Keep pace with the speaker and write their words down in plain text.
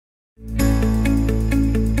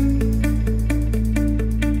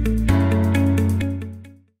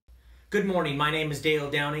Good morning, my name is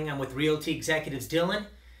Dale Downing. I'm with Realty Executives Dillon,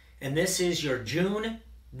 and this is your June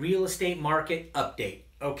real estate market update.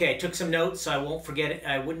 Okay, I took some notes so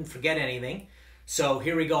I wouldn't forget anything. So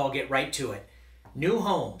here we go, I'll get right to it. New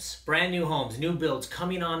homes, brand new homes, new builds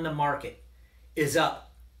coming on the market is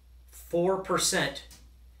up 4%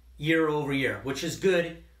 year over year, which is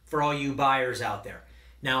good for all you buyers out there.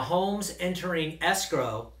 Now, homes entering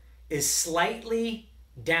escrow is slightly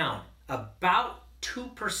down, about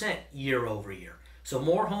 2% year over year. So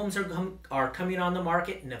more homes are coming on the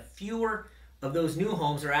market, and fewer of those new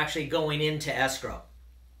homes are actually going into escrow.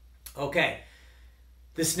 Okay,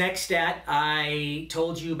 this next stat I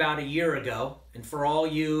told you about a year ago, and for all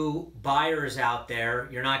you buyers out there,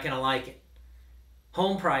 you're not going to like it.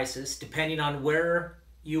 Home prices, depending on where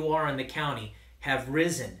you are in the county, have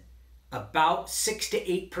risen about 6 to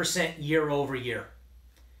 8% year over year.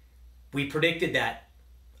 We predicted that.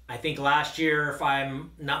 I think last year, if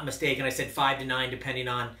I'm not mistaken, I said 5 to 9, depending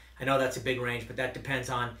on, I know that's a big range, but that depends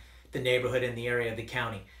on the neighborhood and the area of the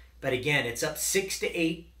county. But again, it's up 6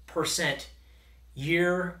 to 8%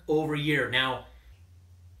 year over year. Now,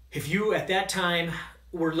 if you at that time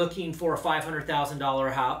were looking for a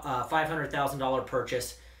 $500,000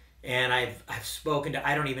 purchase, and I've spoken to,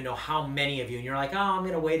 I don't even know how many of you, and you're like, oh, I'm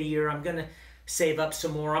going to wait a year, I'm going to save up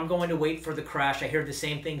some more, I'm going to wait for the crash. I hear the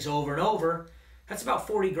same things over and over. That's about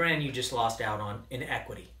 40 grand you just lost out on in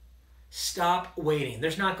equity. Stop waiting.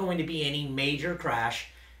 There's not going to be any major crash,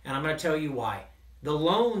 and I'm going to tell you why. The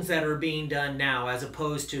loans that are being done now, as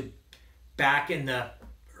opposed to back in the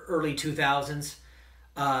early 2000s,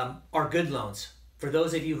 are good loans. For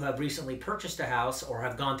those of you who have recently purchased a house or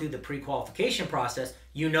have gone through the pre-qualification process,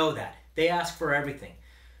 you know that. They ask for everything.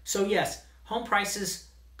 So yes, home prices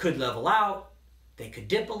could level out, they could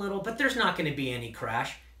dip a little, but there's not going to be any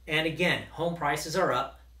crash. And again, home prices are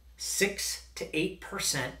up 6 to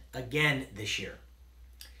 8% again this year.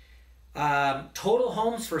 Total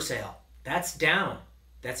homes for sale, that's down.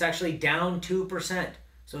 That's actually down 2%.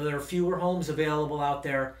 So there are fewer homes available out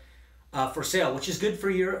there for sale, which is good for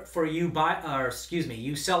you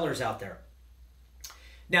sellers out there.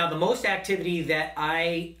 Now, the most activity that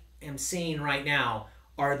I am seeing right now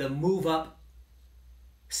are the move-up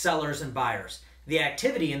sellers and buyers. The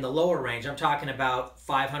activity in the lower range, I'm talking about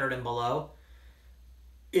 500 and below,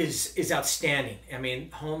 is outstanding. I mean,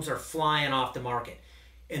 homes are flying off the market.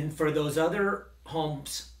 And for those other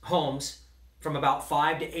homes from about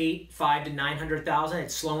 5 to 900,000,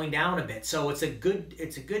 it's slowing down a bit. So it's a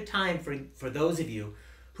good time for those of you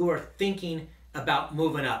who are thinking about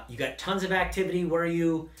moving up. You got tons of activity where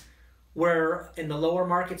in the lower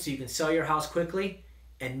market, so you can sell your house quickly,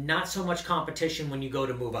 and not so much competition when you go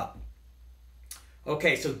to move up.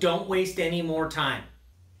 Okay, so don't waste any more time.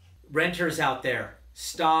 Renters out there,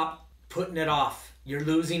 stop putting it off. You're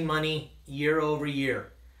losing money year over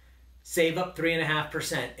year. Save up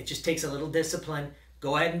 3.5%. It just takes a little discipline.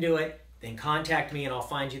 Go ahead and do it. Then contact me and I'll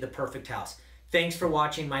find you the perfect house. Thanks for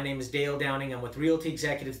watching. My name is Dale Downing. I'm with Realty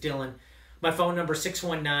Executives Dillon. My phone number is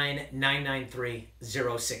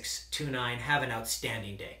 619-993-0629. Have an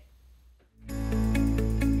outstanding day.